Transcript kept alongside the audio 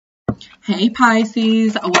Hey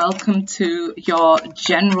Pisces, welcome to your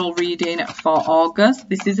general reading for August.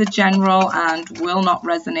 This is a general and will not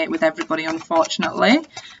resonate with everybody, unfortunately,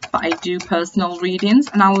 but I do personal readings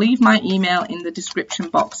and I'll leave my email in the description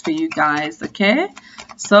box for you guys, okay?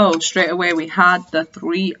 So straight away we had the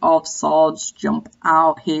Three of Swords jump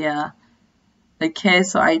out here. Okay,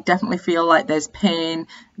 so I definitely feel like there's pain,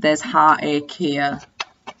 there's heartache here.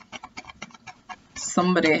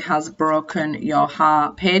 Somebody has broken your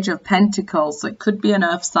heart. Page of Pentacles. So it could be an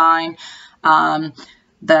earth sign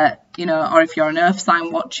that, you know, or if you're an earth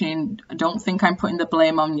sign watching, don't think I'm putting the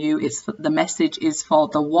blame on you. It's the message is for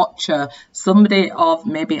the watcher. Somebody of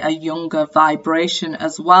maybe a younger vibration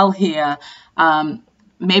as well here.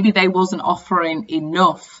 Maybe they wasn't offering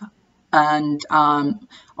enough and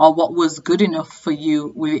or what was good enough for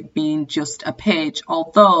you with it being just a page,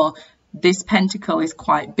 although this pentacle is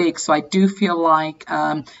quite big, so I do feel like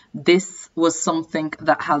this was something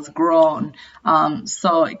that has grown.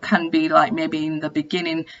 So it can be like maybe in the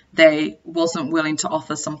beginning they wasn't willing to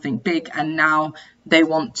offer something big and now they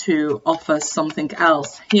want to offer something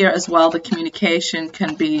else. Here as well, the communication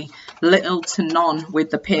can be little to none with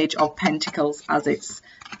the Page of Pentacles as it's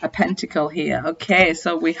a pentacle here. Okay,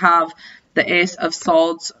 so we have the Ace of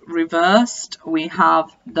Swords reversed. We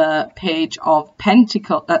have the Page of Page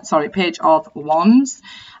of Wands,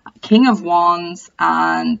 King of Wands,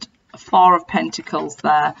 and Four of Pentacles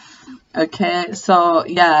there. Okay, so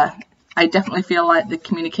yeah, I definitely feel like the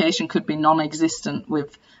communication could be non-existent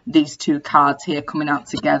with these two cards here coming out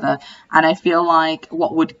together. And I feel like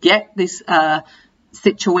what would get this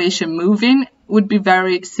situation moving would be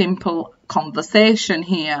very simple conversation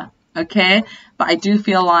here. Okay, but I do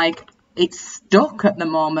feel like it's stuck at the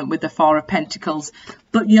moment with the Four of Pentacles,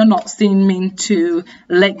 but you're not seeming to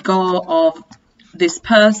let go of this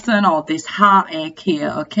person or this heartache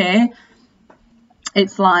here, okay?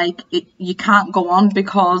 It's like you can't go on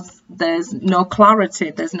because there's no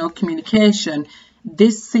clarity, there's no communication.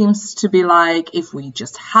 This seems to be like if we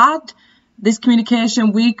just had this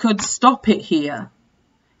communication, we could stop it here.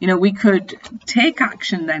 You know, we could take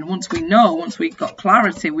action then once we got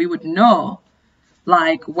clarity, we would know.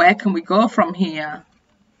 Like, where can we go from here?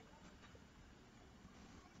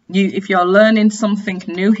 If you're learning something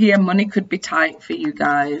new here, money could be tight for you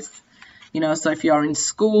guys. You know, so if you're in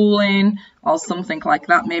schooling or something like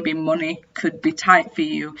that, maybe money could be tight for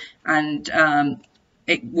you. And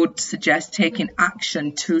it would suggest taking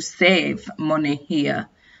action to save money here.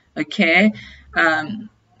 Okay?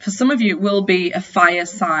 For some of you, it will be a fire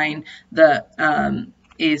sign that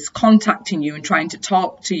is contacting you and trying to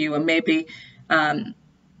talk to you, and maybe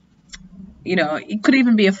you know, it could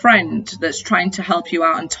even be a friend that's trying to help you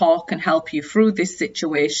out and talk and help you through this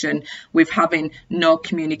situation with having no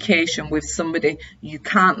communication with somebody you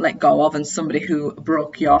can't let go of and somebody who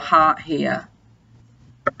broke your heart here.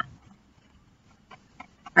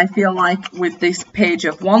 I feel like with this Page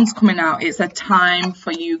of Wands coming out, it's a time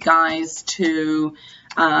for you guys to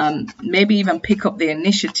maybe even pick up the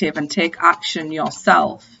initiative and take action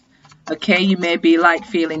yourself. Okay, you may be like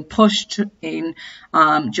feeling pushed in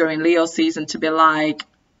during Leo season to be like,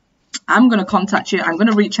 I'm going to contact you, I'm going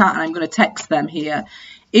to reach out and I'm going to text them here.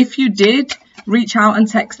 If you did reach out and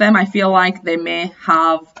text them, I feel like they may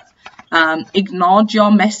have ignored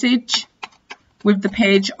your message with the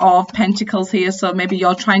Page of Pentacles here. So maybe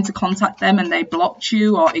you're trying to contact them and they blocked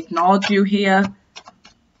you or ignored you here.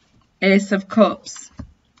 Ace of Cups.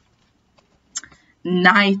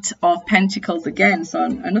 Knight of Pentacles again, so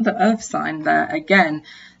another earth sign there again.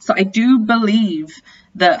 So I do believe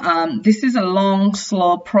that this is a long,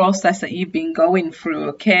 slow process that you've been going through,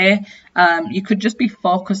 okay? You could just be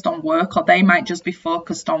focused on work, or they might just be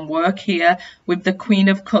focused on work here. With the Queen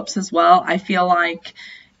of Cups as well, I feel like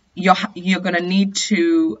you're going to need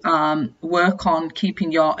to work on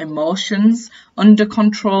keeping your emotions under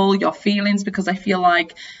control, your feelings, because I feel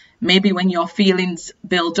like maybe when your feelings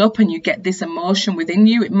build up and you get this emotion within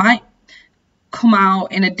you, it might come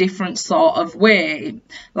out in a different sort of way.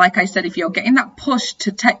 Like I said, if you're getting that push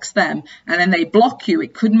to text them and then they block you,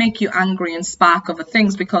 it could make you angry and spark other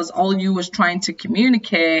things because all you was trying to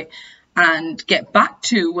communicate and get back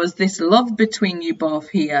to was this love between you both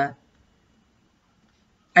here.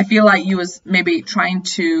 I feel like you was maybe trying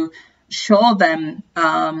to show them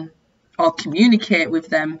or communicate with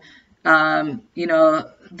them, you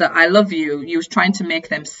know, that I love you. You was trying to make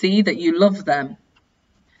them see that you love them.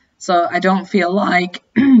 So I don't feel like,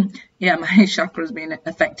 yeah, my chakra's being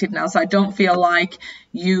affected now. So I don't feel like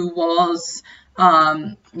you was,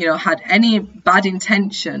 you know, had any bad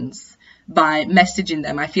intentions by messaging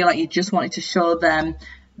them. I feel like you just wanted to show them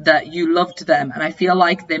that you loved them. And I feel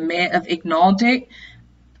like they may have ignored it.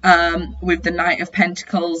 with the Knight of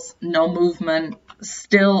Pentacles, no movement.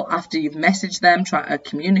 Still, after you've messaged them, try to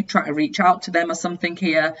communicate, try to reach out to them or something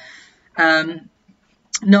here.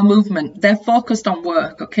 No movement. They're focused on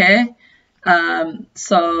work, okay?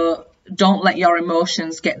 So don't let your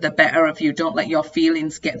emotions get the better of you. Don't let your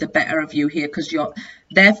feelings get the better of you here, because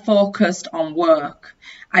they're focused on work.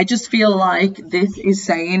 I just feel like this is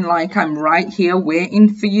saying, like, I'm right here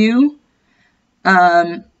waiting for you.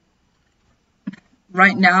 Right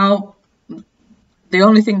now, the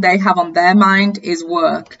only thing they have on their mind is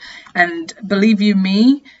work. And believe you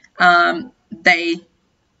me, they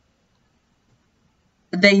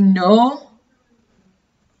know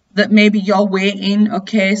that maybe you're waiting,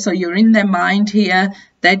 okay? So you're in their mind here.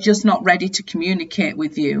 They're just not ready to communicate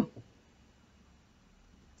with you.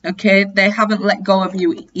 Okay, they haven't let go of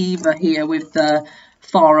you either here with the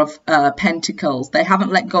Four of Pentacles. They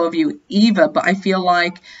haven't let go of you either, but I feel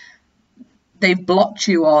like they've blocked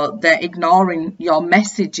you, or they're ignoring your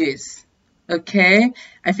messages. Okay,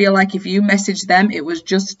 I feel like if you message them, it was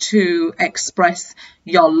just to express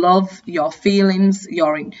your love, your feelings,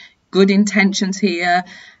 your good intentions here.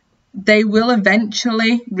 They will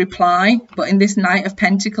eventually reply, but in this Knight of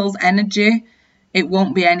Pentacles energy, it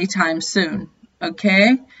won't be anytime soon.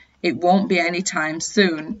 Okay, it won't be anytime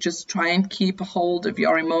soon. Just try and keep a hold of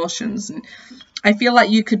your emotions. And I feel like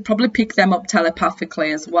you could probably pick them up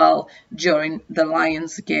telepathically as well during the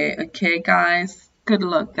Lion's Gate. Okay, guys, good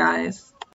luck, guys.